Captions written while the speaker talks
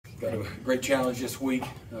got a great challenge this week.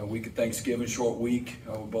 Week of Thanksgiving, short week.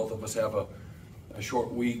 Both of us have a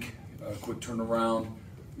short week, quick turnaround.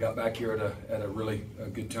 Got back here at a really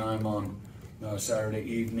good time on Saturday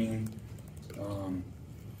evening,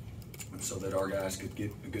 so that our guys could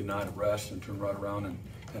get a good night of rest and turn right around and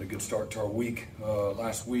had a good start to our week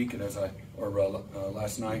last week. And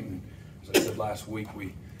last night, and as I said last week,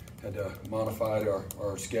 we had modified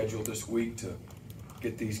our schedule this week to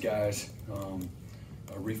get these guys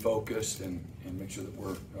refocused and make sure that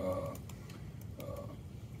we're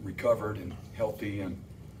recovered and healthy and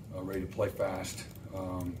ready to play fast.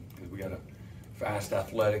 We got a fast,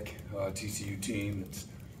 athletic TCU team that's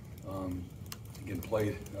again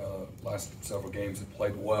played last several games, have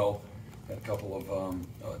played well. Had a couple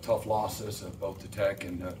of tough losses, both to Tech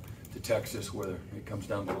and to Texas, where it comes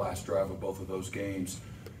down to the last drive of both of those games.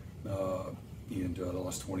 And they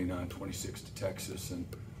lost 29-26 to Texas, and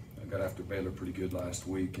got after Baylor pretty good last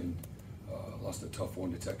week, and lost a tough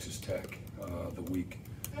one to Texas Tech the week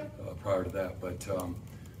prior to that. But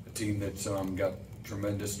a team that's got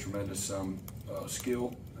tremendous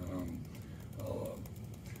skill,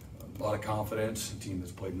 a lot of confidence. A team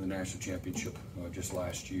that's played in the national championship just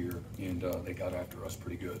last year, and they got after us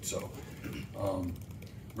pretty good. So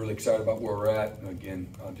really excited about where we're at. And again,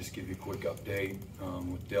 I'll just give you a quick update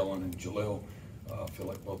with Dylan and Jalil. I feel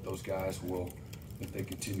like both those guys will, if they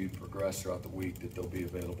continue to progress throughout the week, that they'll be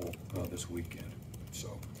available this weekend.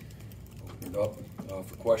 So open it up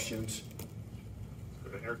for questions.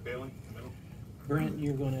 Go to Eric Bailey in the middle. Brent,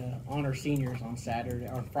 you're going to honor seniors on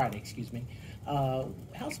Friday, excuse me.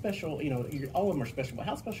 How special, all of them are special, but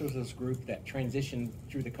how special is this group that transitioned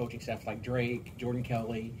through the coaching staff, like Drake, Jordan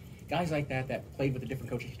Kelly, guys like that played with a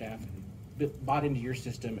different coaching staff, bought into your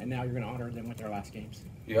system, and now you're going to honor them with their last games?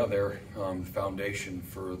 Yeah, they're the foundation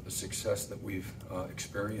for the success that we've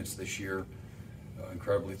experienced this year.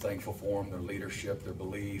 Incredibly thankful for them, their leadership, their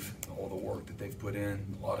belief, all the work that they've put in,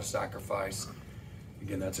 a lot of sacrifice.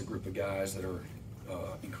 Again, that's a group of guys that are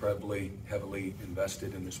incredibly heavily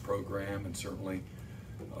invested in this program, and certainly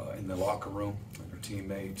in the locker room, and their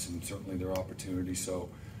teammates, and certainly their opportunities. So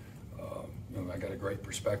I got a great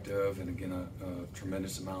perspective, and again, a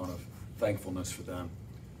tremendous amount of thankfulness for them.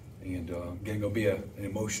 And again, going to be an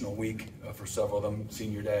emotional week for several of them.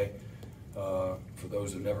 Senior Day, for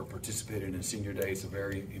those who never participated in Senior Day, it's a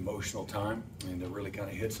very emotional time, and it really kind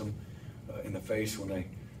of hits them in the face when they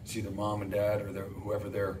see their mom and dad, or whoever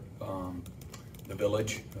the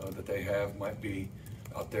village that they have might be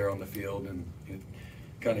out there on the field, and it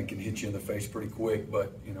kind of can hit you in the face pretty quick.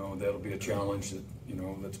 But that'll be a challenge that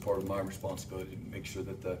that's part of my responsibility, to make sure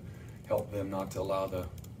that help them not to allow their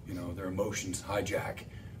emotions hijack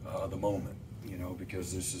the moment,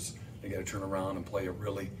 because they got to turn around and play a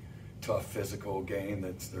really tough physical game.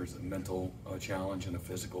 There's a mental challenge and a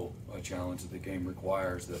physical challenge that the game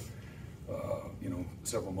requires, that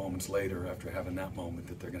several moments later, after having that moment,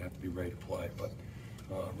 that they're going to have to be ready to play. But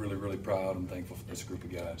really proud and thankful for this group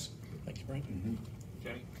of guys. Thanks, Brent. Mm-hmm.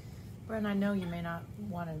 Jenny? Brent, I know you may not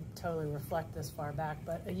want to totally reflect this far back,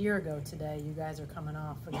 but a year ago today, you guys are coming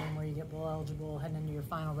off a game where you get bowl eligible, heading into your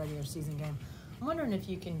final regular season game. I'm wondering if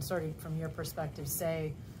you can sort of, from your perspective,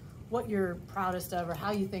 say what you're proudest of, or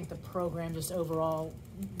how you think the program just overall,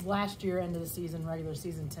 last year, end of the season, regular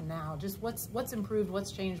season to now, just what's improved,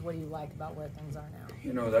 what's changed, what do you like about where things are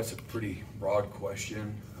now? That's a pretty broad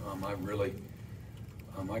question.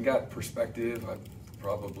 I got perspective. I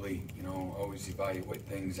probably, always evaluate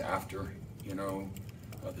things after,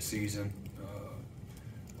 the season.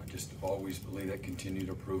 I just have always believed that continue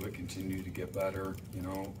to improve it, continue to get better.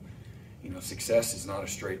 Success is not a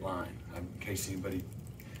straight line. In case anybody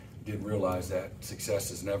didn't realize that,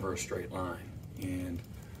 success is never a straight line. And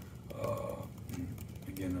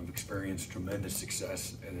again, I've experienced tremendous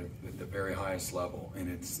success at the very highest level, and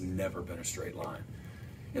it's never been a straight line.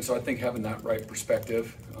 And so I think having that right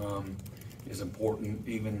perspective is important,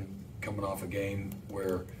 even coming off a game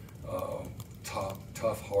where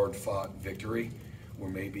tough, hard-fought victory, where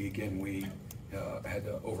maybe, again, we had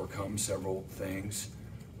to overcome several things,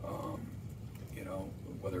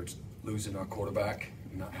 whether it's losing our quarterback,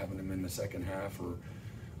 not having him in the second half, or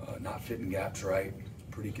not fitting gaps right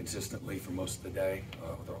pretty consistently for most of the day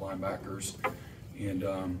with our linebackers, and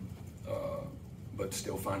but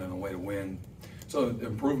still finding a way to win. So the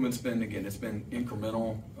improvement's been, again, it's been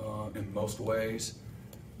incremental in most ways,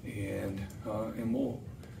 and we'll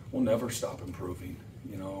never stop improving,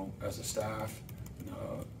 as a staff,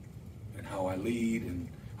 and how I lead and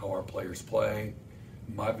how our players play.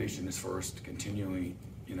 My vision is first to continually,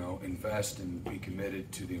 invest and be committed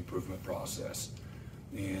to the improvement process.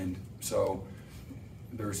 And so,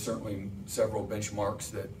 there's certainly several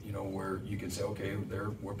benchmarks that, where you can say, okay,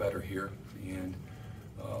 we're better here. And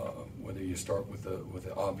whether you start with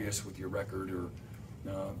the obvious with your record or,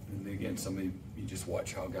 and again, you just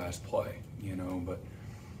watch how guys play, but,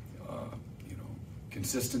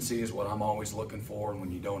 consistency is what I'm always looking for. And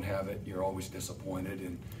when you don't have it, you're always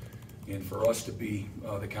disappointed. And for us to be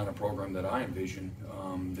the kind of program that I envision,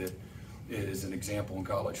 that is an example in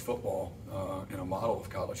college football, and a model of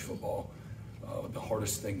college football, the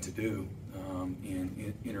hardest thing to do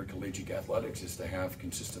in intercollegiate athletics is to have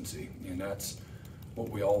consistency. And that's what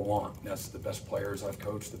we all want. That's the best players I've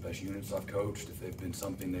coached, the best units I've coached. If they've been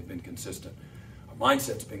something, they've been consistent. Our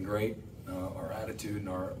mindset's been great. Our attitude and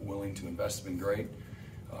our willing to invest has been great.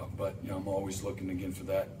 But I'm always looking again for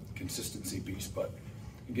that consistency piece. But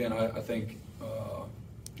again, I think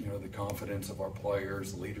the confidence of our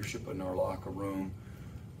players, the leadership in our locker room.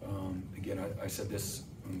 Again, I said this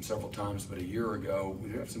several times, but a year ago,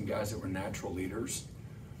 we have some guys that were natural leaders,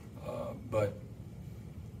 but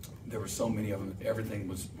there were so many of them. Everything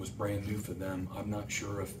was brand new for them. I'm not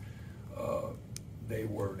sure if they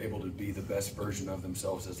were able to be the best version of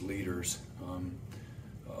themselves as leaders.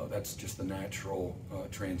 That's just the natural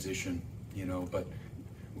transition, but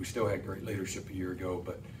we still had great leadership a year ago.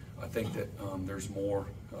 But I think that there's more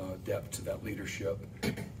depth to that leadership.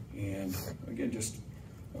 And again,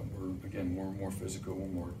 we're more physical, we're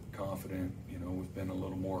more confident, we've been a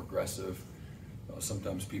little more aggressive.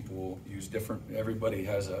 Sometimes people will use different, everybody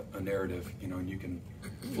has a narrative, and you can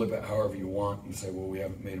flip it however you want and say, well, we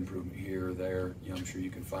haven't made improvement here or there. I'm sure you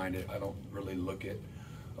can find it. I don't really look at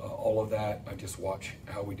all of that. I just watch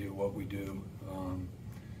how we do what we do.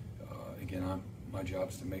 Again, my job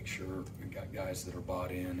is to make sure we've got guys that are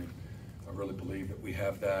bought in, and I really believe that we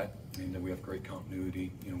have that, and that we have great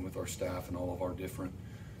continuity, with our staff and all of our different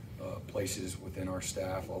places within our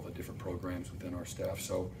staff, all the different programs within our staff.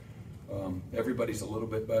 So everybody's a little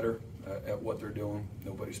bit better at what they're doing.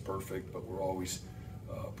 Nobody's perfect, but we're always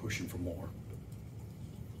pushing for more.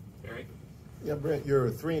 Barry? Yeah, Brent,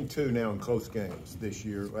 you're 3-2 now in close games this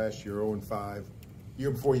year. Last year, 0-5.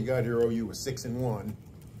 Year before you got here, OU was 6-1.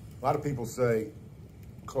 A lot of people say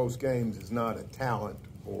close games is not a talent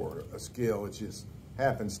or a skill; it's just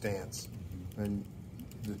happenstance, and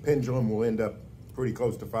the pendulum will end up pretty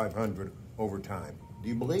close to 500 over time. Do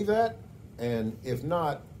you believe that? And if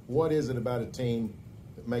not, what is it about a team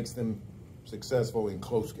that makes them successful in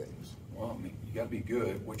close games? Well, I mean, you got to be good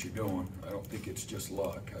at what you're doing. I don't think it's just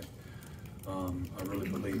luck. I really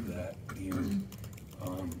believe that. And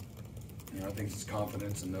I think it's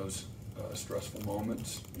confidence in those stressful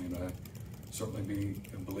moments. And I certainly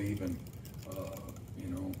believe in,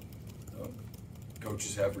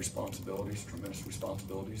 coaches have responsibilities, tremendous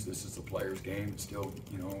responsibilities. This is the players' game. It's still,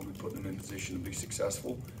 we put them in position to be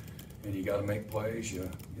successful. And you got to make plays.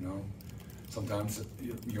 Sometimes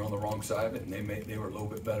you're on the wrong side of it, and they were a little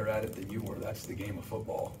bit better at it than you were. That's the game of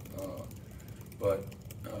football. But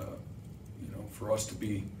for us to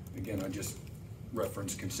be, again, I just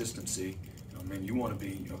referenced consistency. I mean, you want to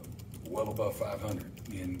be well above 500,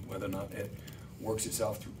 and whether or not it works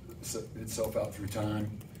itself out through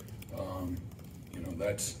time,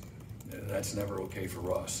 that's never okay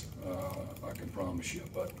for us. I can promise you.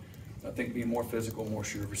 But I think being more physical, more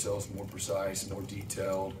sure of yourselves, more precise, more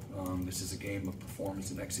detailed. This is a game of performance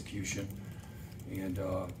and execution, and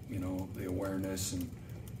the awareness and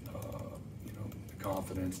the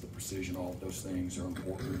confidence, the precision, all of those things are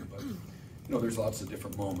important. But there's lots of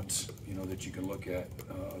different moments that you can look at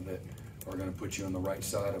that are going to put you on the right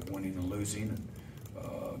side of winning and losing. And,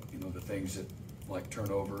 the things that like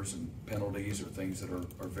turnovers and penalties are things that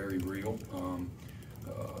are very real,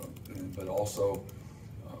 but also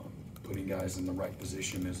putting guys in the right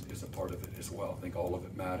position is a part of it as well. I think all of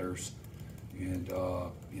it matters, and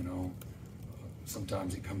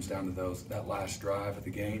sometimes it comes down to that last drive of the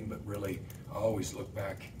game. But really, I always look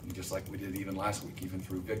back, just like we did even last week, even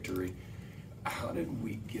through victory. How did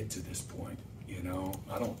we get to this point?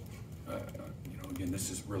 I don't. Again, this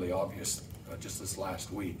is really obvious. Just this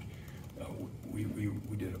last week, we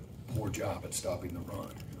did a poor job at stopping the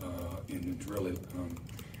run, and it's really.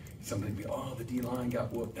 Somebody be, the D-line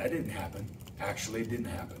got whooped. That didn't happen. Actually, it didn't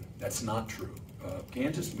happen. That's not true.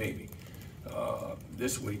 Kansas, maybe.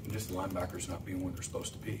 This week, just the linebackers not being what they're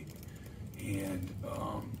supposed to be. And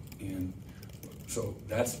so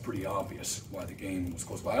that's pretty obvious why the game was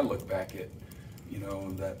close. But I look back at,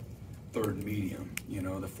 that third and medium,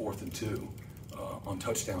 the 4th and 2 on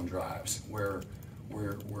touchdown drives where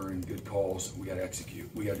we're in good calls. We got to execute.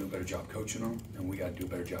 We got to do a better job coaching them, and we got to do a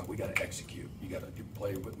better job. We got to execute. You got to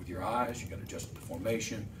play with your eyes. You got to adjust the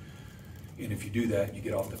formation. And if you do that, you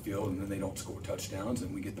get off the field and then they don't score touchdowns,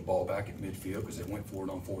 and we get the ball back at midfield because they went for it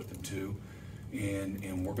on 4th and 2.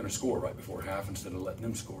 And we're going to score right before half instead of letting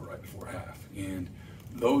them score right before half. And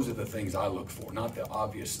those are the things I look for, not the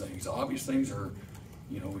obvious things. The obvious things are,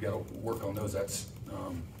 we got to work on those.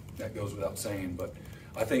 That goes without saying. But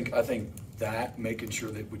I think that making sure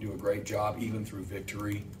that we do a great job, even through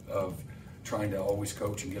victory, of trying to always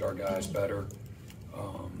coach and get our guys better.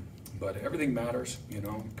 But everything matters,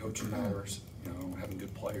 coaching matters, having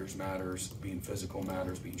good players matters, being physical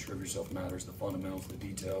matters, being sure of yourself matters, the fundamentals, the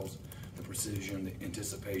details, the precision, the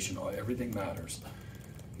anticipation, everything matters.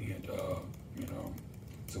 And,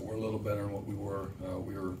 so we're a little better than what we were.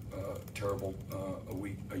 We were terrible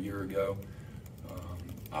a year ago.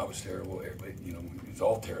 I was terrible. Everybody, it's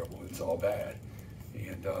all terrible. It's all bad.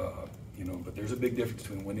 And, but there's a big difference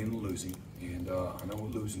between winning and losing. And I know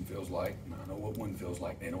what losing feels like, and I know what winning feels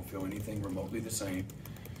like. They don't feel anything remotely the same.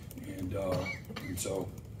 And so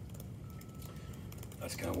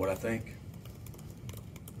that's kind of what I think.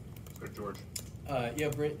 Good, George. Yeah,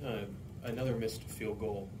 Brent, another missed field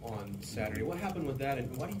goal on Saturday. What happened with that,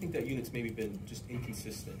 and why do you think that unit's maybe been just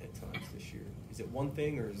inconsistent at times this year? Is it one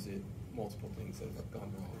thing, or is it multiple things that have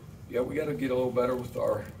gone wrong? Yeah, we got to get a little better with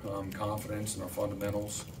our confidence and our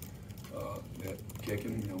fundamentals. At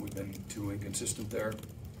kicking, we've been too inconsistent there.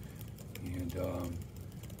 And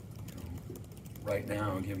right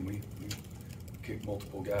now, again, we kick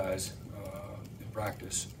multiple guys in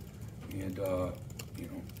practice, and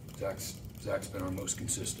Zach's been our most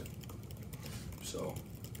consistent. So,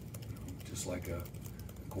 just like a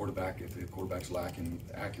quarterback, if the quarterback's lacking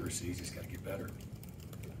accuracy, he's just got to get better.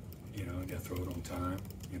 You got to throw it on time.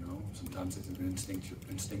 Sometimes it's an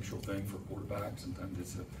instinctual thing for a quarterback. Sometimes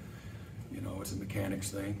it's a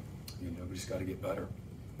mechanics thing. We just got to get better.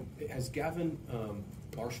 Has Gavin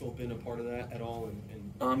Marshall been a part of that at all?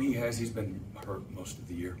 He has. He's been hurt most of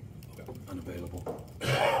the year. Okay. Unavailable.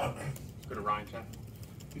 Go to Ryan, Chad.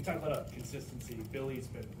 You talked about consistency. Billy's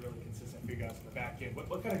been really consistent for you guys in the back end.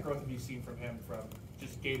 What kind of growth have you seen from him from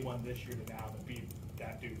just game one this year to now to be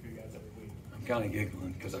that dude for you guys every week? I'm kind of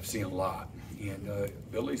giggling because I've seen a lot. And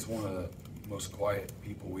Billy's one of the most quiet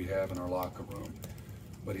people we have in our locker room.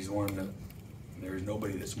 But he's one that there's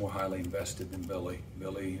nobody that's more highly invested than Billy.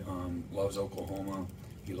 Billy loves Oklahoma.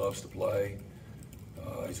 He loves to play.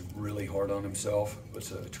 He's really hard on himself,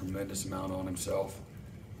 puts a tremendous amount on himself.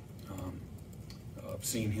 I've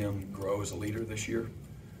seen him grow as a leader this year,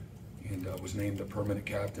 and was named a permanent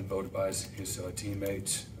captain, voted by his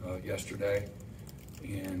teammates yesterday,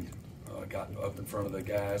 and got up in front of the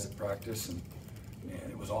guys at practice, and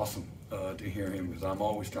it was awesome to hear him, because I'm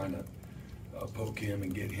always trying to poke him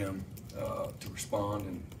and get him to respond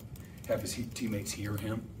and have his teammates hear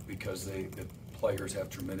him, because the players have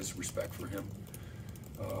tremendous respect for him.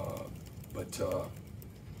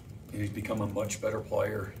 And he's become a much better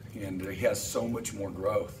player, and he has so much more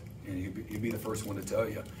growth. And he'd be the first one to tell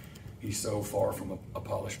you he's so far from a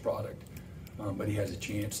polished product, but he has a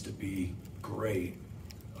chance to be great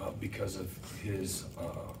because of his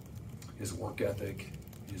work ethic,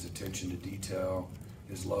 his attention to detail,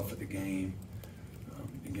 his love for the game.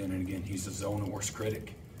 Again and again, he's the zone worst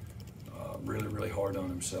critic. Really, really hard on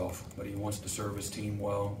himself, but he wants to serve his team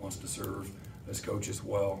well, wants to serve his coaches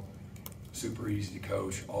well. Super easy to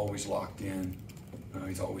coach, always locked in.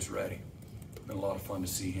 He's always ready. Been a lot of fun to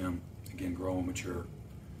see him, again, grow and mature.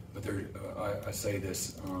 But I say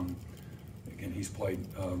this, again, he's played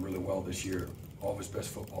really well this year. All of his best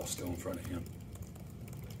football still in front of him.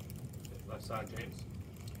 Left side,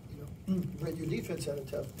 James. Brent, your defense had a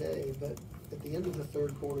tough day, but at the end of the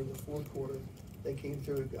third quarter, the fourth quarter, they came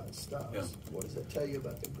through and got stops. Yeah. What does that tell you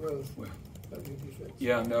about the growth of your defense?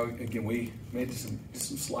 Yeah, no, again, we made some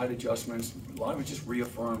slight adjustments. A lot of it just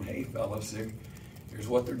reaffirmed, hey, fellas, here's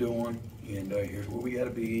what they're doing, and here's where we got to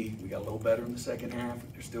be. We got a little better in the second half.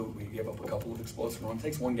 We gave up a couple of explosive runs. It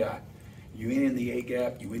takes one guy. You ain't in the A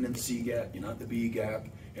gap, you ain't in the C gap, you're not in the B gap.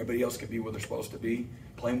 Everybody else can be where they're supposed to be,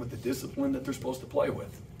 playing with the discipline that they're supposed to play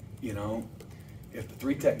with. If the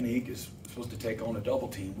 3 technique is supposed to take on a double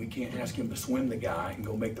team, we can't ask him to swim the guy and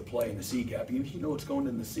go make the play in the C gap. Even if you know it's going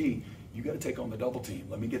in the C, you got to take on the double team.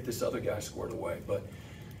 Let me get this other guy squared away. But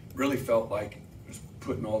really felt like just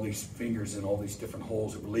putting all these fingers in all these different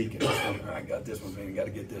holes that were leaking. I got this one, man, I got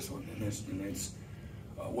to get this one, and it's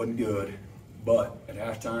wasn't good. But at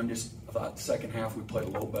halftime, I thought the second half we played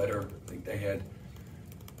a little better. I think they had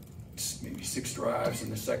maybe 6 drives in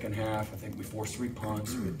the second half. I think we forced 3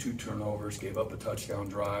 punts, we had 2 turnovers, gave up a touchdown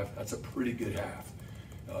drive. That's a pretty good half.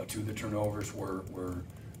 2 of the turnovers were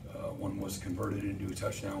one was converted into a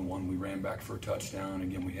touchdown, one we ran back for a touchdown.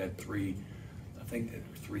 Again, we had 3, I think that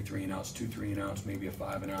 3 and outs, 2 3 and outs, maybe a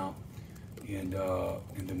 5 and out, and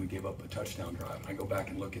then we gave up a touchdown drive. I go back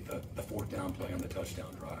and look at the 4th down play on the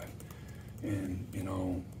touchdown drive, and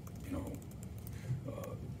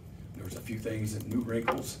there was a few things, that new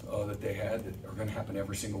wrinkles that they had that are going to happen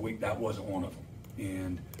every single week. That wasn't one of them,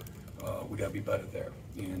 and we got to be better there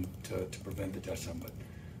and to prevent the touchdown. But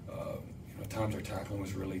at times our tackling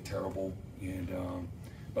was really terrible, and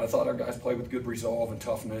but I thought our guys played with good resolve and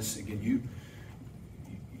toughness. Again,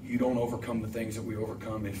 you don't overcome the things that we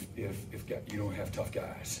overcome if you don't have tough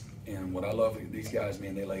guys. And what I love, these guys,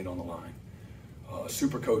 man, they laid on the line.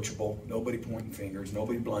 Super coachable, nobody pointing fingers,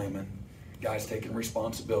 nobody blaming. Guys taking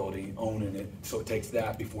responsibility, owning it. So it takes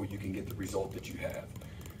that before you can get the result that you have.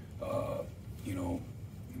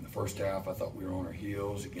 In the first half, I thought we were on our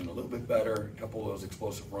heels. Again, a little bit better. A couple of those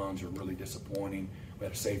explosive runs are really disappointing. We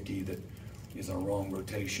had a safety that is on a wrong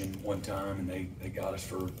rotation one time, and they got us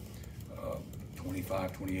for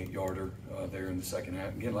 25, 28-yarder there in the second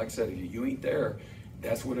half. Again, like I said, if you ain't there,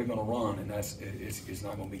 that's where they're going to run, and it's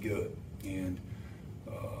not going to be good. And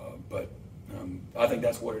but I think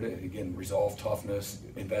that's what it is. Again, resolve, toughness,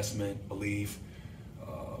 investment, belief,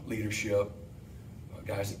 leadership,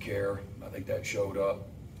 guys that care. I think that showed up.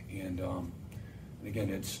 And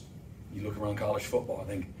again, you look around college football. I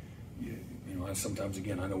think sometimes,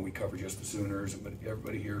 again, I know we cover just the Sooners, but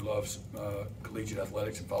everybody here loves collegiate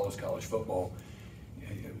athletics and follows college football.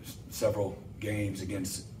 Several games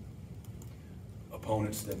against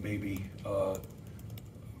opponents that maybe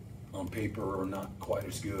on paper are not quite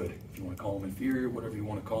as good. If you want to call them inferior, whatever you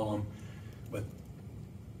want to call them, but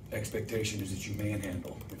expectation is that you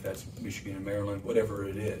manhandle. If that's Michigan and Maryland, whatever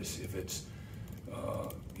it is, if it's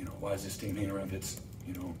why is this team hanging around? If it's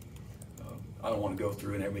I don't want to go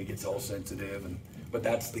through and everybody gets all sensitive, but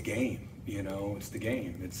that's the game. It's the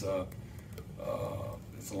game. It's a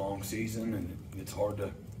long season, and it's hard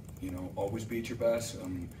to always be at your best.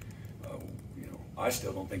 I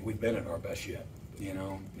still don't think we've been at our best yet.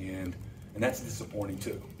 And that's disappointing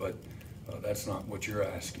too. But that's not what you're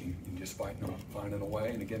asking. You're just finding a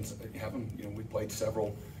way. And again, we played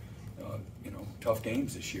several tough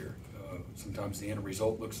games this year. Sometimes the end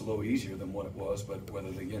result looks a little easier than what it was, but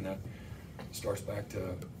again, that starts back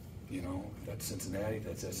to if that's Cincinnati, if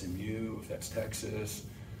that's SMU, if that's Texas.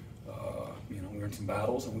 We were in some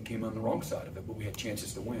battles and we came on the wrong side of it, but we had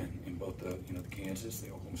chances to win in both the Kansas, the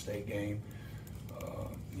Oklahoma State game,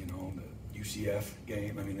 the UCF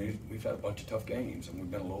game. I mean, we've had a bunch of tough games and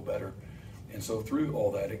we've been a little better. And so through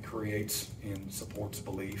all that, it creates and supports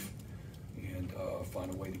belief and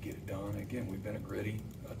find a way to get it done. Again, we've been a gritty,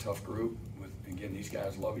 tough group. Again, these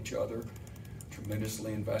guys love each other,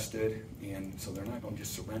 tremendously invested, and so they're not going to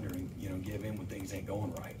just surrender and give in when things ain't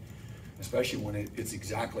going right. Especially when it's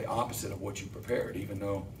exactly opposite of what you prepared. Even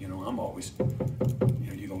though I'm always,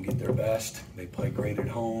 you're going to get their best. They play great at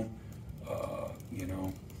home.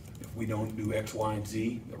 If we don't do X, Y, and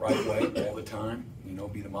Z the right way all the time,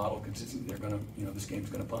 be the model consistently, they're going to, this game's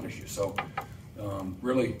going to punish you. So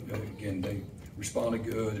really, again, they responded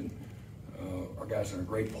good, and our guys are in a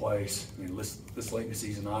great place. This late in the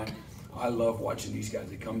season, I love watching these guys.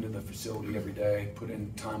 They come to the facility every day, put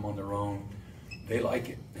in time on their own. They like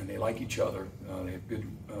it, and they like each other. They have good,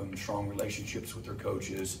 strong relationships with their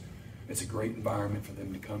coaches. It's a great environment for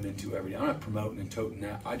them to come into every day. I'm not promoting and toting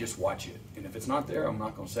that. I just watch it. And if it's not there, I'm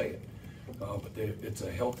not going to say it. But it's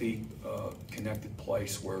a healthy, connected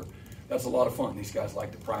place where that's a lot of fun. These guys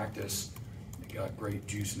like to practice. They got great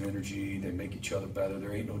juice and energy. They make each other better.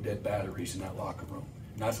 There ain't no dead batteries in that locker room.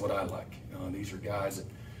 And that's what I like. These are guys that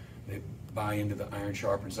they buy into the iron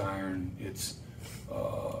sharpens iron. It's,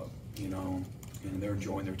 and they're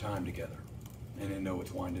enjoying their time together. And they know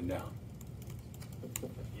it's winding down.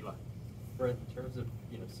 Eli. Brent, in terms of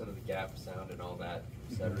some of the gap sound and all that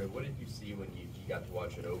Saturday, what did you see when you got to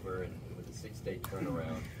watch it over and with the 6-day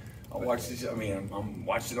turnaround? I watched this. I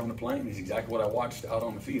watched it on the plane. It's exactly what I watched out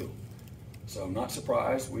on the field. So I'm not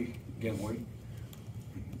surprised. We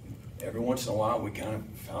every once in a while we kind of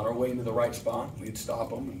found our way into the right spot. We'd stop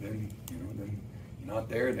them, and then you're not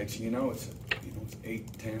there. Next thing you know, it's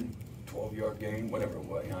 8, 10, 12-yard game, whatever it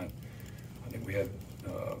was. I think we had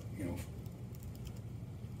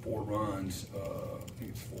 4 runs. I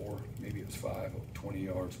think it's 4, maybe it was 5, 20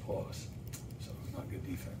 yards plus. So not good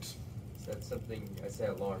defense. Is that something? I say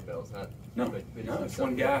alarm bells, not no. But It's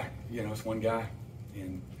one guy. It's one guy,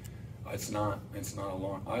 and it's not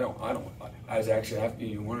alarm. I was actually.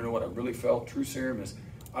 You want to know what I really felt? True serum is.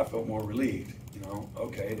 I felt more relieved.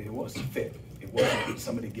 Okay, it wasn't fit. It wasn't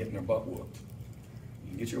somebody getting their butt whooped.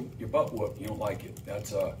 You get your butt whooped, you don't like it.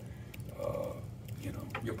 That's you know,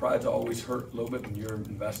 your pride's always hurt a little bit when you're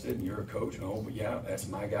invested and you're a coach. Oh, but yeah, that's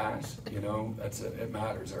my guys. You know, it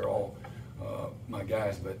matters. They're all my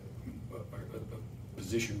guys, but a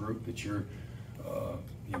position group that you're,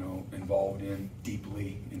 you know, involved in,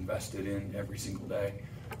 deeply invested in every single day.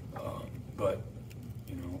 But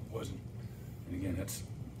you know, it wasn't. And again, that's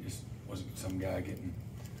just wasn't some guy getting,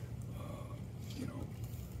 you know,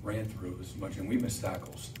 ran through as much. And we missed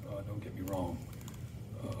tackles. Don't get me wrong.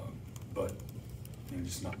 But you know,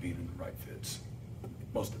 just not being in the right fits,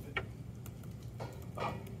 most of it.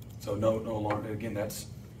 So no alarm. Again, that's,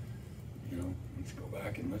 you know, let's go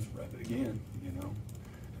back and let's rep it again. You know,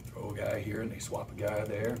 throw a guy here and they swap a guy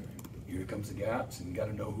there. And here comes the gaps, and you got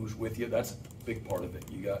to know who's with you. That's a big part of it.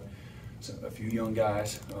 You got a few young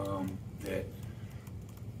guys that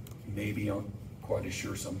maybe aren't quite as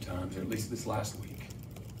sure sometimes, or at least this last week,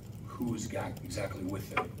 who's got exactly with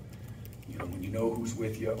them. You know, when you know who's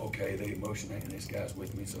with you, okay, they emotion, and this guy's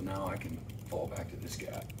with me, so now I can fall back to this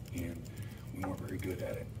guy. And we weren't very good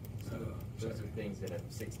at it. Those are things that a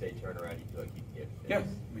 6-day turnaround you feel like you can get fixed. Yeah,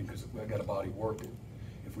 I mean, because I got a body of work.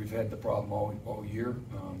 If we've had the problem all year,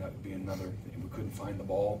 that would be another thing. We couldn't find the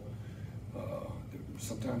ball.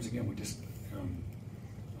 Sometimes, again, we just,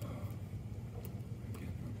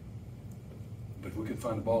 but if we could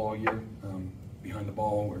find the ball all year, behind the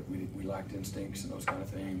ball, where we lacked instincts and those kind of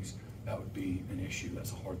things, that would be an issue.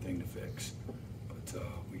 That's a hard thing to fix. But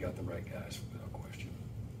we got the right guys, without question.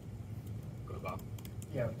 Go to Bob.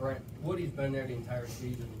 Yeah, Brent, Woody's been there the entire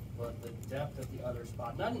season, but the depth at the other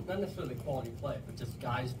spot, not necessarily quality play, but just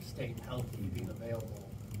guys staying healthy, being available.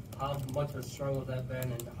 How much of a struggle has that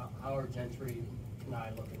been, and how are Gentry and I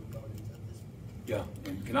looking going into this? Yeah,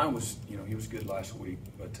 and Kanai was, you know, he was good last week,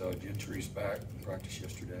 but Gentry's back in practice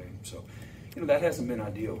yesterday. So, you know, that hasn't been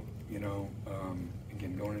ideal. You know,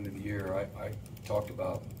 again, going into the year, I talked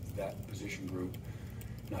about that position group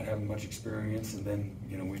not having much experience, and then,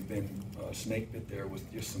 you know, we've been snake bit there with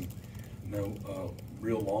just some, you know,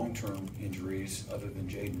 real long-term injuries other than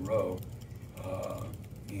Jaden Rowe,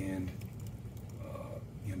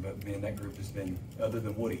 you know, but man, that group has been, other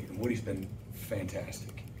than Woody, and Woody's been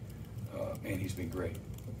fantastic. Man, he's been great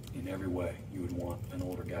in every way you would want an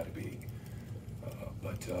older guy to be.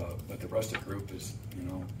 But the rest of the group is, you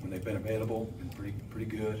know, when they've been available, been pretty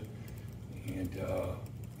good, and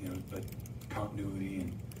you know, but continuity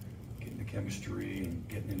and getting the chemistry and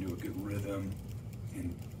getting into a good rhythm,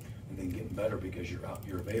 and then getting better because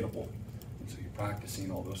you're available, and so you're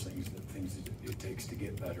practicing all those things, the things that it takes to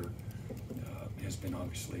get better, has been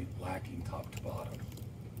obviously lacking top to bottom.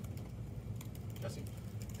 Jesse.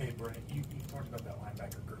 Hey, Brent, you talked about that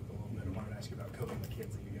linebacker group a little bit. I wanted to ask you about Kobe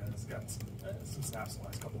McKenzie. You guys got some snaps the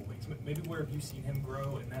last couple of weeks. Maybe where have you seen him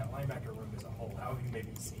grow in that linebacker room as a whole? How have you maybe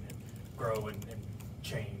seen it grow and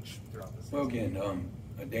change throughout the season? Well, again,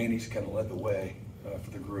 Danny's kind of led the way for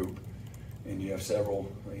the group, and you have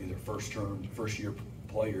several either first-year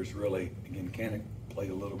players. Really, again, Kannick played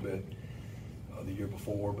a little bit the year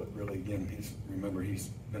before, but really, again, he's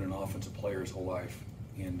been an offensive player his whole life,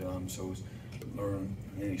 and so he's learned,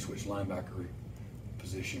 and then he switched linebacker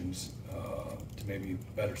positions to maybe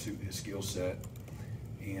better suit his skill set,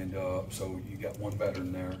 and so you got one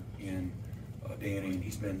veteran there in Danny, and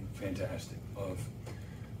he's been fantastic. Of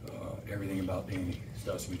everything about Danny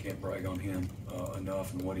stuff, so we can't brag on him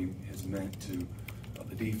enough, and what he has meant to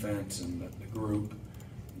the defense and the group,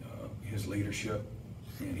 his leadership,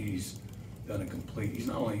 and he's done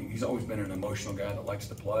he's always been an emotional guy that likes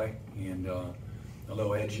to play, and a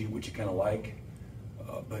little edgy, which you kind of like,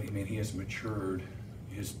 but I mean, he has matured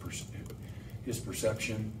his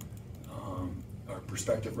perception, or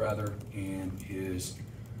perspective rather, and his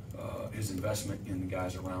investment in the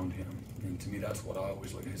guys around him. And to me, that's what I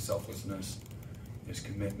always look at: his selflessness, his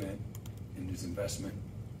commitment, and his investment.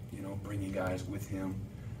 You know, bringing guys with him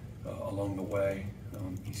along the way.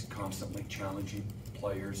 He's constantly challenging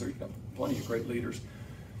players. There's got plenty of great leaders.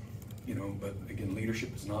 You know, but again,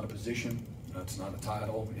 leadership is not a position. It's not a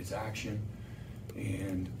title. It's action.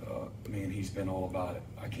 And man, he's been all about it.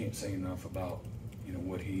 I can't say enough about, you know,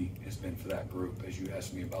 what he has been for that group. As you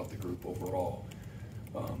asked me about the group overall.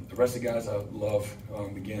 The rest of the guys I love,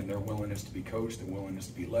 again, their willingness to be coached, their willingness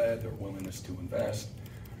to be led, their willingness to invest,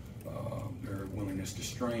 their willingness to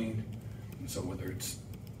strain. And so whether it's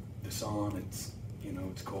Desan, it's, you know,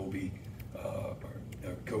 it's Kobe or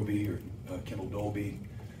Kendall Dolby,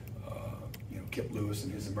 you know, Kip Lewis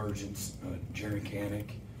and his emergence, Jerry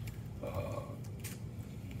Kannick, you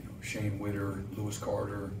know, Shane Witter, Lewis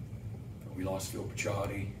Carter. We lost Phil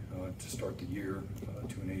Picciotti to start the year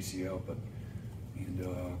to an ACL, but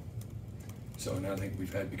So, and I think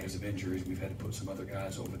we've had, because of injuries, we've had to put some other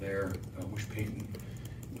guys over there. I wish Peyton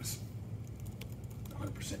was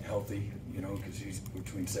 100% healthy, you know, because he's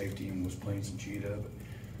between safety and was playing some cheetah, but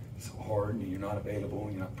it's hard and you're not available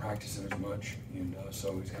and you're not practicing as much, and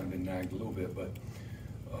so he's kind of been nagged a little bit, but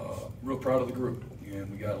real proud of the group,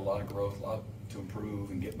 and we got a lot of growth, a lot to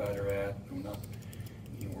improve and get better at. And we're not,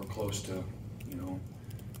 you know, we're close to, you know,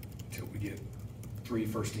 till we get 3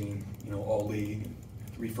 first team, you know, all league,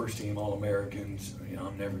 3 first team all Americans. You know,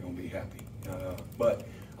 I'm never going to be happy, but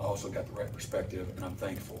I also got the right perspective, and I'm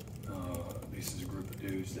thankful. This is a group of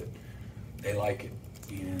dudes that they like it,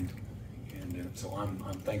 and so I'm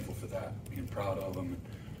thankful for that, being proud of them.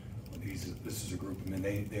 And this is a group of men.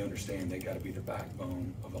 They understand they got to be the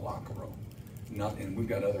backbone of the locker room. And we've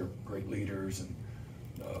got other great leaders, and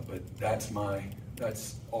but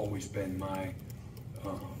that's always been my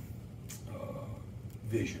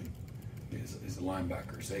vision. Is the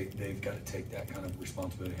linebackers. They've got to take that kind of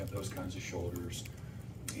responsibility, have those kinds of shoulders,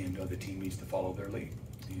 and the team needs to follow their lead.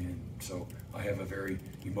 And so I have a very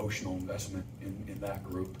emotional investment in that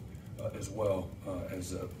group as well,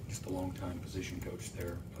 as just a longtime position coach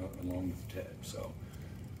there, along with Ted. So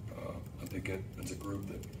I think it's a group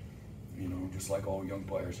that, you know, just like all young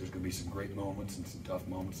players, there's going to be some great moments and some tough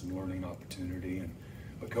moments and learning opportunity.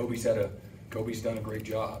 But Kobe's done a great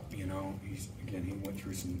job. You know, he went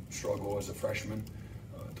through some struggle as a freshman,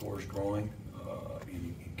 tore his groin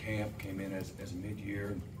in camp, came in as a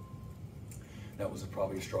mid-year. That was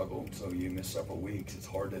probably a struggle. So you miss several weeks. It's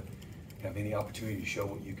hard to have any opportunity to show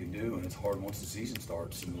what you can do, and it's hard once the season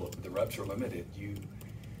starts and the reps are limited. You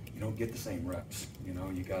don't get the same reps. You know,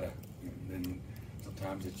 you gotta. Then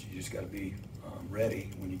sometimes you just got to be ready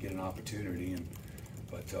when you get an opportunity.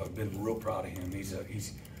 But I've been real proud of him.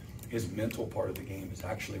 His mental part of the game is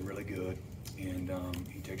actually really good, and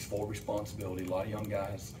he takes full responsibility. A lot of young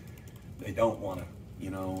guys, they don't want to, you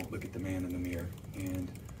know, look at the man in the mirror, and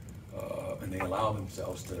they allow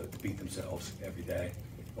themselves to beat themselves every day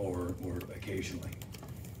or occasionally,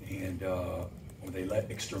 and or they let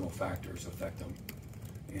external factors affect them.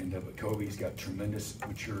 But Kobe's got tremendous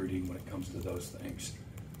maturity when it comes to those things,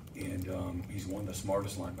 and he's one of the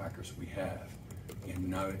smartest linebackers we have.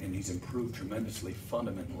 And he's improved tremendously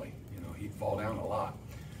fundamentally. You know, he'd fall down a lot,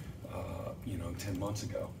 10 months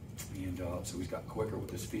ago. And so he's got quicker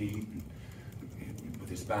with his feet and with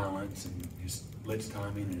his balance and his blitz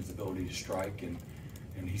timing and his ability to strike.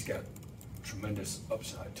 And he's got tremendous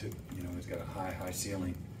upside too. You know, he's got a high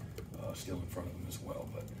ceiling still in front of him as well.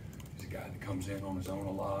 But he's a guy that comes in on his own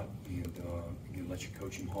a lot, and again, lets you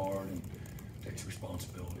coach him hard and takes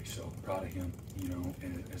responsibility. So proud of him, you know,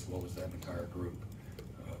 and as well as that entire group.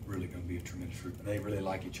 Really going to be a tremendous group. And they really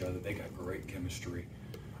like each other. They got great chemistry.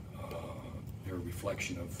 They're a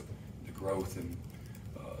reflection of the growth and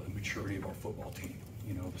the maturity of our football team.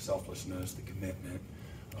 You know, the selflessness, the commitment,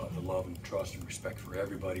 the love and trust and respect for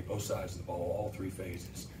everybody, both sides of the ball, all 3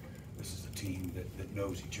 phases. This is a team that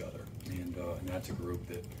knows each other, and that's a group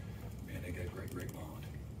that, man, they got a great bond.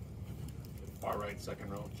 Far right,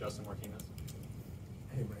 second row, Justin Martinez.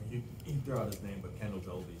 Hey, man, you throw out his name, but Kendall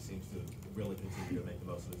Dolby seems to really continue to make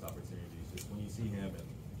the most of his opportunities. Just when you see him and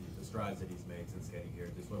the strides that he's made since getting here,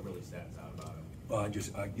 just what really stands out about him? Well,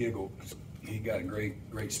 I giggle. He got a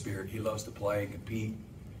great spirit. He loves to play and compete.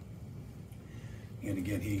 And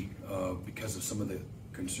again, he because of some of the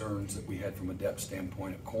concerns that we had from a depth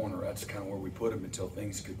standpoint at corner, that's kind of where we put him until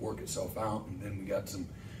things could work itself out. And then we got some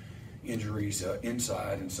injuries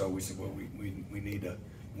inside, and so we said, well, we need to.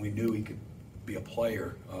 We knew he could be a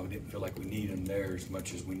player. We didn't feel like we needed him there as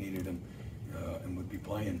much as we needed him, and would be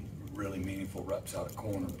playing really meaningful reps out at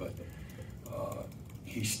corner. But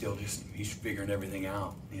he's figuring everything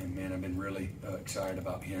out, and man, I've been really excited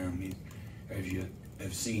about him. As you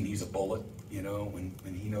have seen, he's a bullet. You know, when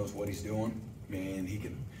he knows what he's doing, man, he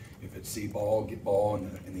can. If it's see ball, get ball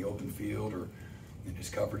in the open field, or in his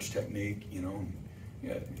coverage technique, you know,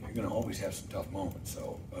 yeah, you're going to always have some tough moments.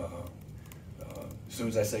 So. As soon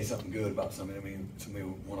as I say something good about somebody, I mean, somebody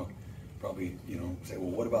will want to probably, you know, say, well,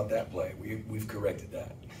 what about that play? We've corrected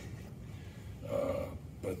that.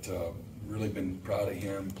 But really been proud of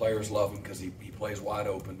him. Players love him because he plays wide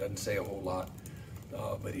open, doesn't say a whole lot,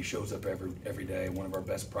 but he shows up every day. One of our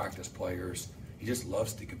best practice players. He just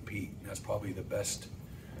loves to compete. And that's probably the best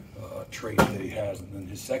trait that he has. And then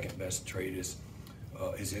his second best trait is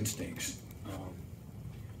his instincts.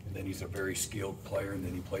 And then he's a very skilled player, and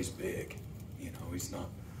then he plays big. You know, he's not,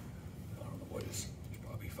 I don't know what he's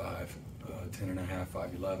probably 10 and a half,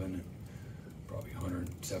 5'11", and probably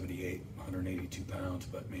 178, 182 pounds.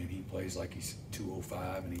 But man, he plays like he's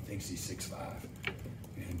 205, and he thinks he's 6'5".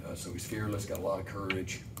 And so he's fearless, got a lot of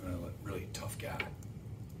courage, really tough guy.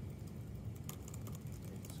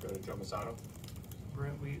 Let's go to Joe Masato.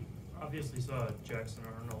 Brent, we obviously saw Jackson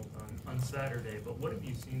Arnold on Saturday, but what have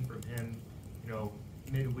you seen from him,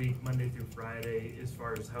 midweek, Monday through Friday, as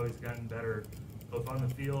far as how he's gotten better, both on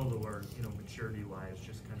the field or, maturity-wise,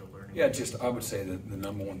 just kind of learning? Yeah, I would say that the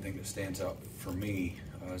number one thing that stands out for me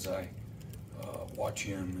as I watch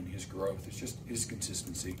him and his growth is just his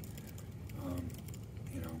consistency.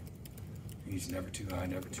 He's never too high,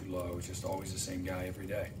 never too low. It's just always the same guy every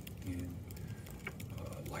day. And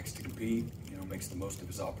likes to compete, makes the most of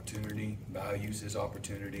his opportunity, values his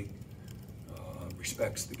opportunity,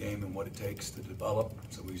 respects the game and what it takes to develop.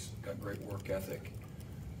 So he's got great work ethic.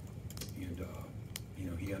 And,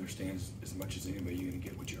 he understands as much as anybody you're going to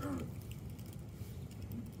get what you earn.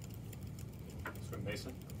 Let's go to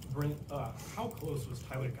Mason. Brent, how close was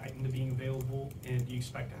Tyler Guyton to being available, and do you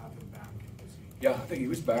expect to have him back? Yeah, I think he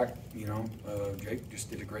was back. Jake just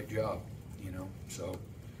did a great job. So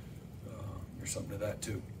there's something to that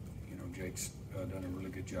too. Jake's done a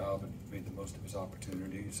really good job and made the most of his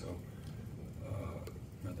opportunities. So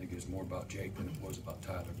I think it's more about Jake than it was about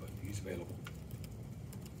Tyler, but he's available.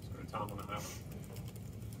 Let's go to Tom on the half.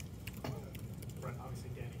 Brent, obviously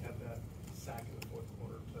Danny had that sack in the fourth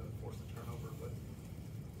quarter to force the turnover, but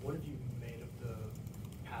what have you made of the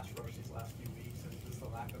pass rush these last few weeks, and does the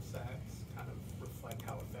lack of sacks kind of reflect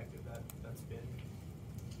how effective that's been?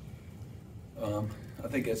 I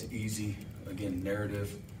think that's easy. Again,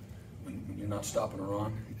 narrative. When you're not stopping a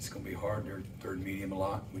run, it's going to be hard. They're third and medium a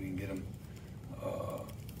lot. We didn't get them,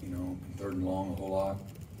 third and long a whole lot.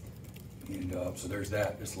 And so there's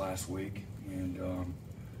that this last week. And,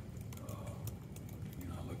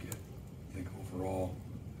 I think overall,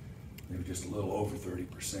 they were just a little over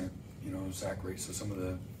 30%, sack rate. So some of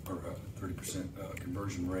the, 30%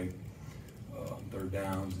 conversion rate, third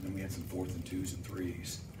downs, and then we had some 4th and 2s and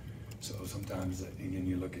 3s. So sometimes, again,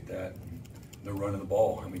 you look at that, and they're running the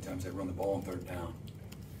ball. How many times they run the ball on third down?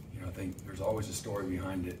 I think there's always a story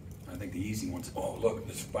behind it. I think the easy one's, oh, look,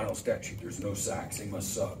 this final stat sheet, there's no sacks, they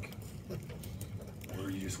must suck. Or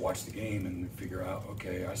you just watch the game and figure out,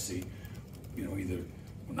 okay, I see, either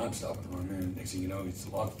we're not stopping the run, and next thing you know, it's a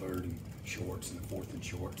lot of third and shorts and 4th and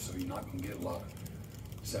shorts, so you're not going to get a lot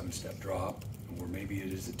of 7-step drop. Or maybe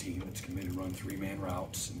it is a team that's committed to run 3-man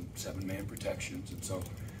routes and 7-man protections. And so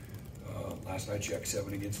last I checked,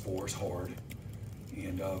 7 against 4 is hard.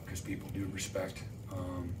 And because people do respect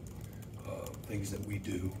things that we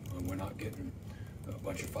do, we're not getting a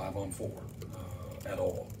bunch of 5-on-4 at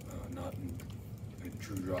all. Not in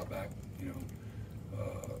true drop back,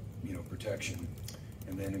 protection.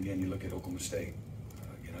 And then again, you look at Oklahoma State.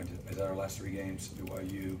 Is that our last 3 games?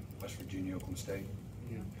 BYU, West Virginia, Oklahoma State.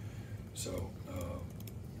 Yeah. So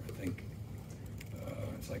I think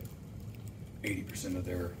it's like 80% of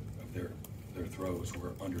their throws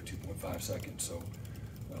were under 2.5 seconds. So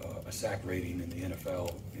a sack rating in the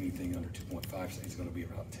NFL, anything under 2.5 seconds is going to be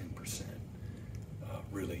about 10%.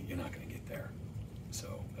 Really, you're not going to get there. So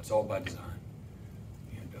that's all by design.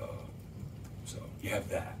 And so you have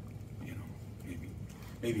that.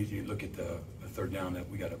 Maybe if you look at the third down that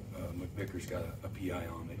we got McVicker's got a PI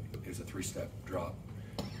on it. There's a 3-step drop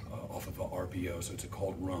off of a RPO, so it's a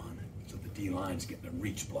called run. So the D line's getting a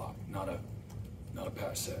reach block, not a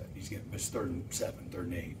pass set. It's 3rd and 7, 3rd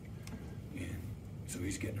and 8, and so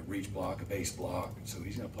he's getting a reach block, a base block. So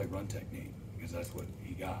he's going to play run technique because that's what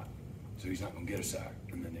he got. So he's not going to get a sack,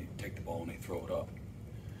 and then they take the ball and they throw it up.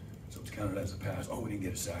 So it's counted as a pass. Oh, we didn't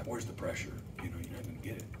get a sack. Where's the pressure? You're not going to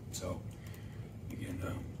get it. So again,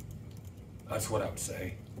 that's what I would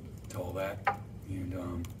say to all that.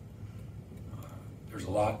 And there's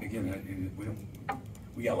a lot. Again,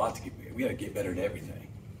 we got a lot to get. We got to get better at everything.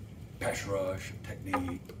 Pass rush,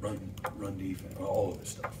 technique, run defense, all of this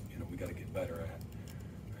stuff. We got to get better at.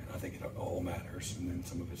 And I think it all matters. And then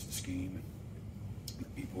some of it's the scheme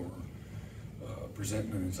that people are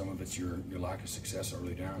presenting, and some of it's your lack of success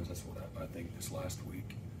early downs. That's what I think this last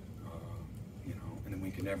week. And then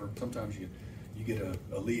we can never. Sometimes you get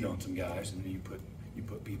a lead on some guys, and then you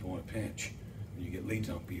put people in a pinch, and you get leads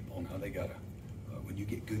on people. Now they gotta. When you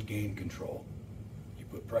get good game control, you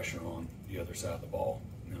put pressure on the other side of the ball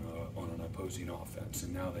on an opposing offense,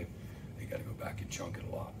 and now they got to go back and chunk it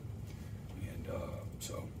a lot. And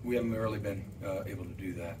so we haven't really been able to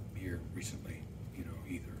do that here recently,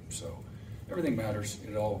 either. So everything matters.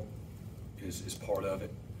 It all is part of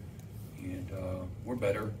it, and we're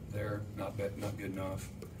better. They're not good enough,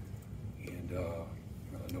 and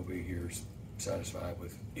nobody here is satisfied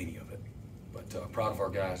with any of it. But proud of our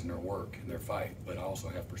guys and their work and their fight. But I also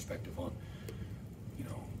have perspective on, again,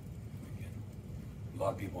 a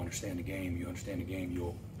lot of people understand the game. You understand the game,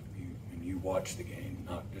 you and you watch the game,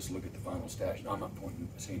 not just look at the final stats. No, I'm not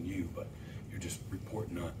saying you, but you're just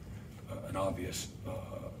reporting an obvious,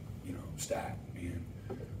 stat.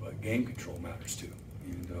 But game control matters too.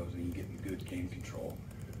 And when you get in good game control,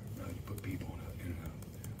 you put people in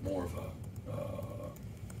a more of a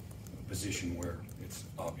position where it's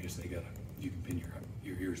obvious you can pin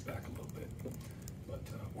your ears back a little bit. But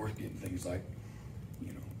we're getting things like,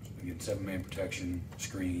 again, 7-man protection,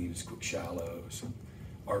 screens, quick shallows,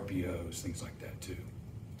 RPOs, things like that too.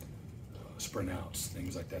 Sprint outs,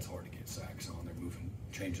 things like that's hard to get sacks on. They're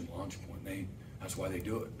changing launch point. That's why they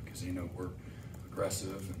do it, because they know we're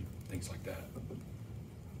aggressive and things like that.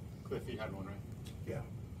 Cliff, you had one, right? Yeah.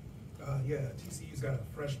 TCU's got a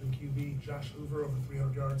freshman QB, Josh Hoover, over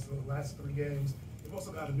 300 yards in the last 3 games. They've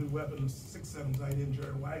also got a new weapon, 6'7" tight end,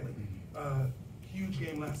 Jared Wiley. Huge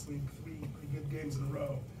game last week, 3 pretty good games in a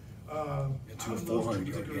row. 2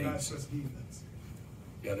 400-yard games. Defense?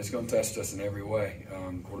 Yeah, that's going to test us in every way.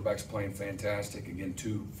 Quarterback's playing fantastic. Again,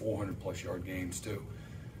 2 400-plus yard games too.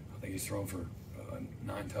 I think he's thrown for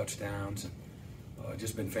 9 touchdowns and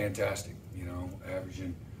just been fantastic.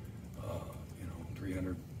 Averaging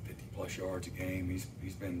 350-plus yards a game.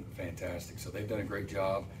 He's been fantastic. So they've done a great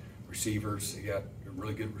job. Receivers, they got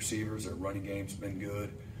really good receivers. Their running game's been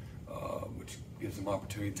good, which gives them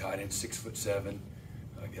opportunity. Tight end, 6'7".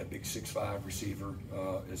 Got a big 6'5" receiver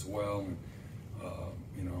as well. And,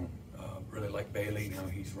 really like Bailey. Now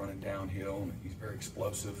he's running downhill and he's very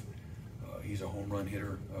explosive. He's a home run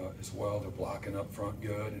hitter as well. They're blocking up front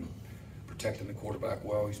good and protecting the quarterback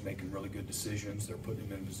well. He's making really good decisions. They're putting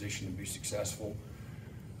him in a position to be successful.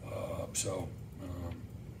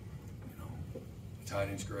 Tight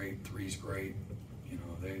end's great. 3's great.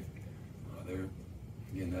 They're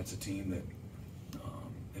again, that's a team that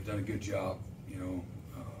they've done a good job.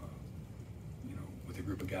 With the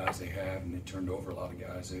group of guys they have, and they turned over a lot of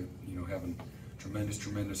guys. They, having tremendous,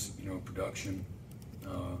 production.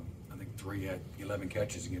 I think 3 had 11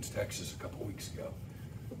 catches against Texas a couple weeks ago,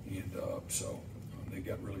 and they've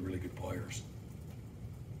got really good players.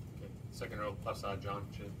 Okay. Second row, left side, John.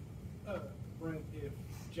 Jim. Brent, if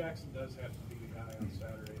Jackson does have to be the guy on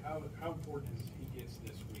Saturday, how important is he gets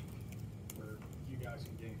this week, where you guys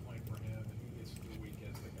can game plan for him, and he gets the week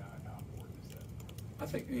as the guy? How important is that? I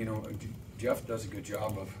think Jeff does a good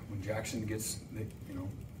job of when Jackson gets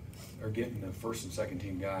they're getting the first and second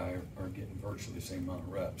team guy are getting virtually the same amount of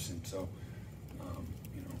reps, and so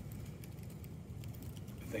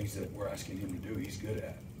the things that we're asking him to do, he's good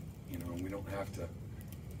at. We don't have to.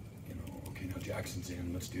 Okay, now Jackson's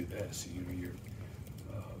in, let's do this.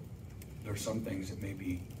 There's some things that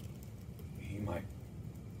maybe he might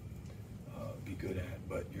be good at,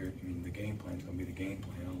 but the game plan is going to be the game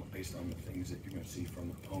plan based on the things that you're going to see from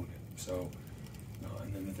the opponent. So,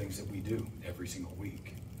 and then the things that we do every single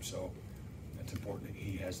week. So it's important that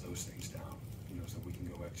he has those things down, so we can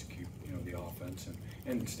go execute, the offense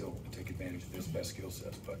and still take advantage of his best skill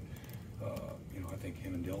sets. But, I think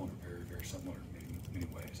him and Dylan are very, very similar in many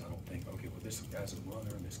ways. I don't think, okay, well, this guy's a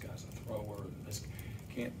runner and this guy's a thrower. This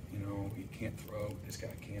can't, he can't throw. This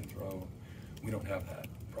guy can throw. We don't have that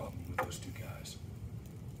problem with those 2 guys.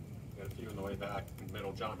 Got a few on the way back.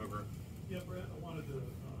 Middle, John Hoover. Yeah, Brent, I wanted to,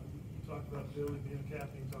 you talked about Billy being a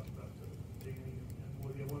captain, you talked about Danny and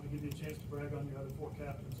Woody. I wanted to give you a chance to brag on your other 4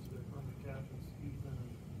 captains, to their permanent captains, Ethan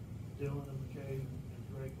and Dylan and McKay and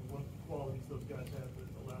Drake, and what qualities those guys have that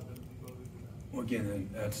allowed them to be voted for that. Well, again, and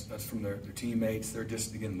that's from their teammates. They're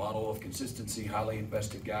just, again, model of consistency, highly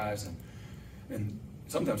invested guys. And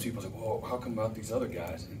sometimes people say, well, how come about these other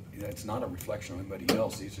guys? And it's not a reflection on anybody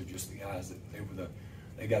else. These are just the guys that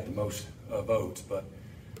they got the most votes. But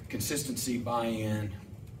consistency, buy-in,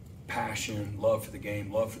 passion, love for the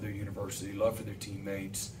game, love for their university, love for their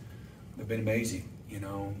teammates. They've been amazing,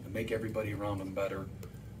 to make everybody around them better.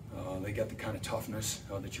 They got the kind of toughness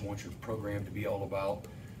that you want your program to be all about.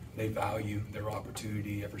 They value their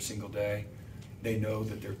opportunity every single day. They know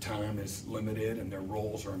that their time is limited and their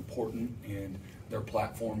roles are important and their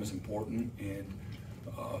platform is important and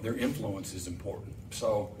their influence is important.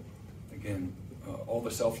 So, again, all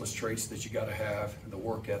the selfless traits that you got to have, the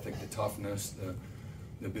work ethic, the toughness,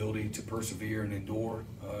 the ability to persevere and endure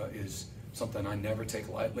is something I never take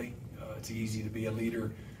lightly. It's easy to be a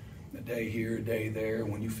leader a day here, a day there.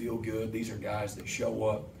 When you feel good, these are guys that show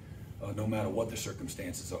up no matter what the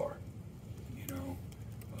circumstances are.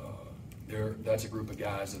 That's a group of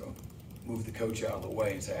guys that'll move the coach out of the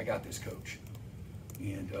way and say, I got this, coach.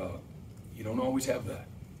 And you don't always have that,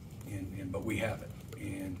 but we have it.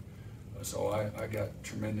 And so I got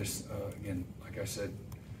tremendous, again, like I said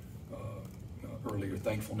earlier,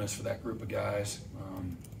 thankfulness for that group of guys.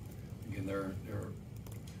 Again, they're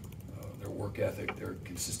their work ethic, their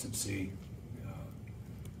consistency,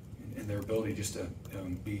 and their ability just to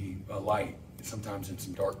be a light, sometimes in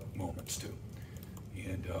some dark moments too.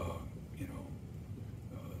 And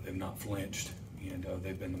they've not flinched, and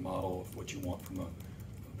they've been the model of what you want from a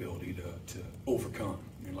ability to overcome.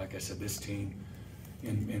 And like I said, this team,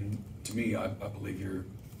 and to me, I believe you're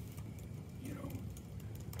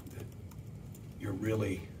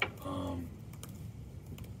really,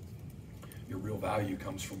 your real value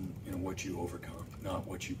comes from what you overcome, not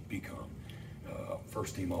what you become.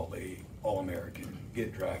 First team All-League, All-American,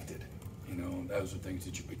 get drafted. Those are things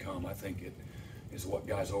that you become. I think it is what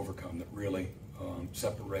guys overcome that really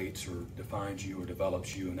separates or defines you or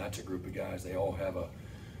develops you, and that's a group of guys. They all have a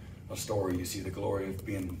story. You see the glory of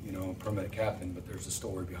being, a permanent captain, but there's a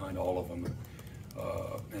story behind all of them.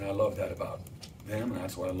 And I love that about them, and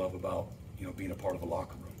that's what I love about, being a part of a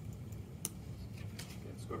locker room.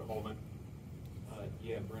 Let's go to Holden.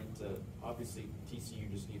 Yeah, Brent, obviously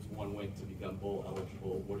TCU just needs one win to become bowl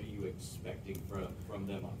eligible. What are you expecting from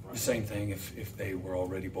them on Friday? The same thing if they were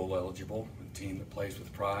already bowl eligible. A team that plays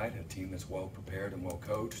with pride, a team that's well prepared and well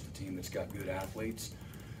coached, a team that's got good athletes,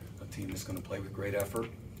 a team that's going to play with great effort.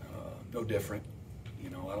 No different. I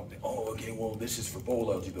don't think, okay, well, this is for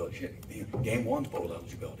bowl eligibility. Game one's bowl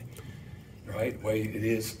eligibility, right? The way it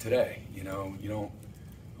is today. You don't,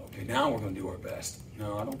 okay, now we're going to do our best.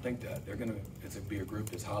 No, I don't think that. They're going to be a group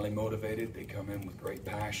that's highly motivated. They come in with great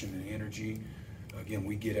passion and energy. Again,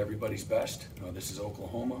 we get everybody's best. This is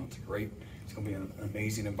Oklahoma. It's going to be an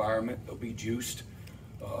amazing environment. They'll be juiced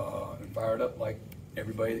and fired up like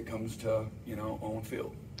everybody that comes to, Owen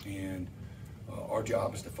Field. And our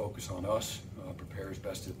job is to focus on us, prepare as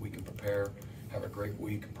best as we can prepare, have a great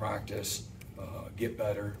week of practice, get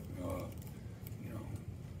better,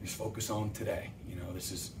 just focus on today.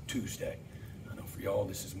 This is Tuesday. I know for y'all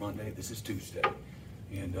this is Monday, this is Tuesday.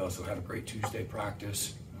 And so have a great Tuesday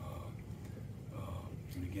practice.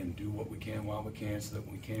 And again, do what we can while we can so that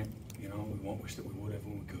we can't, we won't wish that we would have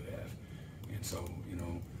when we could have. And so,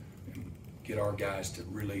 and get our guys to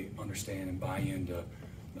really understand and buy into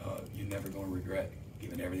you're never going to regret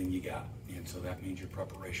giving everything you got. And so that means your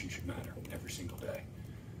preparation should matter every single day.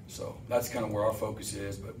 So that's kind of where our focus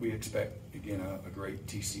is, but we expect, again, a great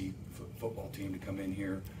TC football team to come in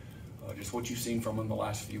here. Just what you've seen from them the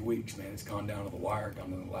last few weeks, man, it's gone down to the wire, gone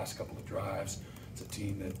to the last couple of drives. It's a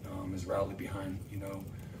team that has rallied behind,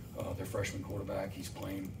 their freshman quarterback. He's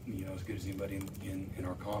playing, as good as anybody in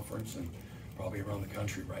our conference and probably around the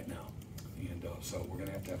country right now. And so we're going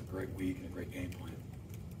to have a great week and a great game plan.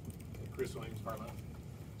 Chris Williams, Parliament.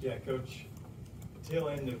 Yeah, Coach, tail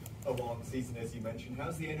end of a long season, as you mentioned.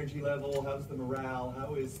 How's the energy level? How's the morale?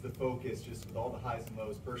 How is the focus, just with all the highs and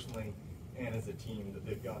lows personally and as a team that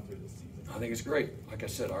they've gone through this season? I think it's great. Like I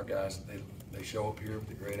said, our guys, they show up here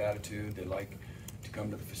with a great attitude. They like to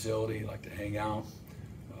come to the facility, like to hang out.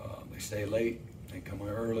 They stay late. They come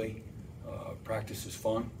early. Practice is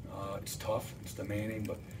fun. It's tough. It's demanding,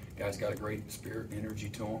 but guys got a great spirit and energy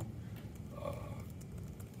to them.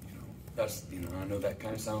 That's, I know that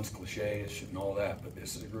kind of sounds cliche-ish and all that, but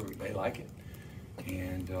this is a group, they like it.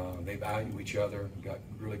 And they value each other, got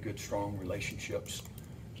really good, strong relationships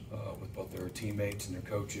with both their teammates and their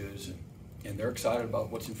coaches, and they're excited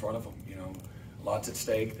about what's in front of them. Lots at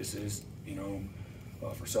stake. This is,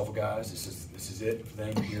 for several guys, this is it for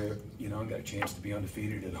them here. Got a chance to be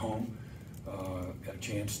undefeated at home, got a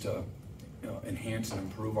chance to enhance and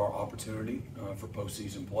improve our opportunity for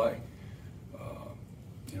postseason play.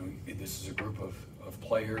 This is a group of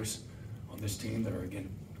players on this team that are, again,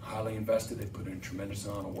 highly invested. They put in a tremendous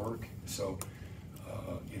amount of work. So,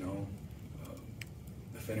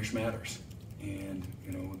 the finish matters. And,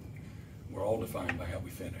 we're all defined by how we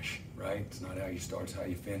finish, right? It's not how you start, it's how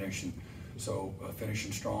you finish. And so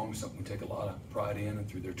finishing strong is something we take a lot of pride in and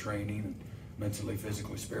through their training and mentally,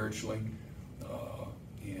 physically, spiritually.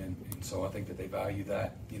 And so I think that they value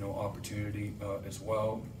that, opportunity as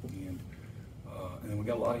well. And then we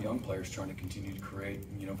got a lot of young players trying to continue to create,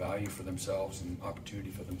 value for themselves and opportunity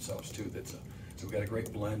for themselves too. So we got a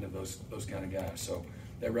great blend of those kind of guys. So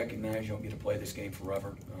they recognize you don't get to play this game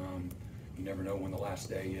forever. You never know when the last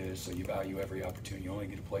day is, so you value every opportunity. You only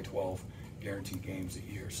get to play 12 guaranteed games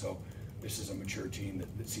a year. So this is a mature team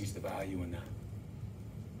that sees the value in that.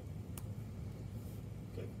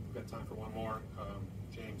 Okay, we've got time for one more.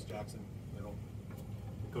 James Jackson, middle.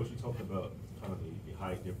 Coach, you talked about kind of the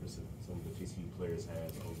high difference that some of the TCU players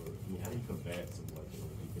have over. How do you combat something like that on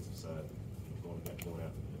the defensive side, going after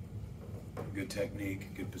them? Good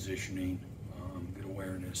technique, good positioning, good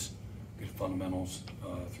awareness, good fundamentals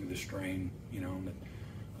through the strain.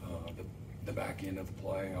 The back end of the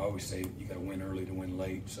play. I always say you got to win early to win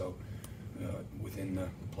late. So within the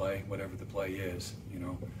play, whatever the play is,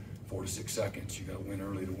 4 to 6 seconds. You got to win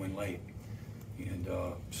early to win late. And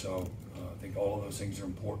so I think all of those things are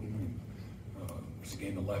important. And, it's a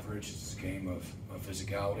game of leverage. It's a game of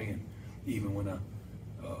physicality. And even when a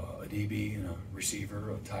DB and a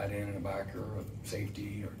receiver, a tight end and a backer, a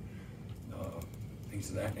safety, or things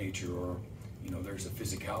of that nature, or there's a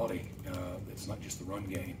physicality. It's not just the run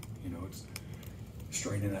game. It's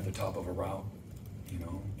straining at the top of a route.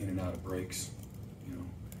 In and out of breaks.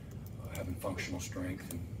 Having functional strength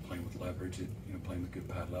and playing with leverage. Playing with good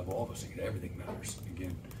pad level. All those things. Everything matters.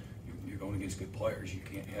 Again, you're going against good players. You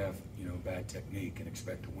can't have bad technique and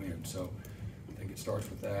expect to win. So I think it starts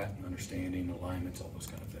with that and understanding alignments, all those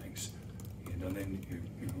kind of things. And then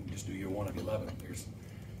you just do your 1 of 11. There's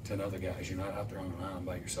 10 other guys. You're not out there on an island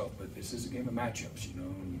by yourself. But this is a game of matchups.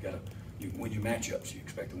 And you win your matchups. You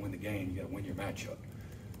expect to win the game. You got to win your matchup.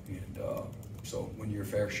 And so win your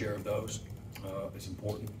fair share of those is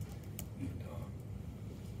important. And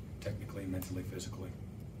technically, mentally, physically.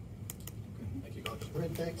 Thank you, Coach.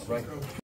 Brent, thanks. All right.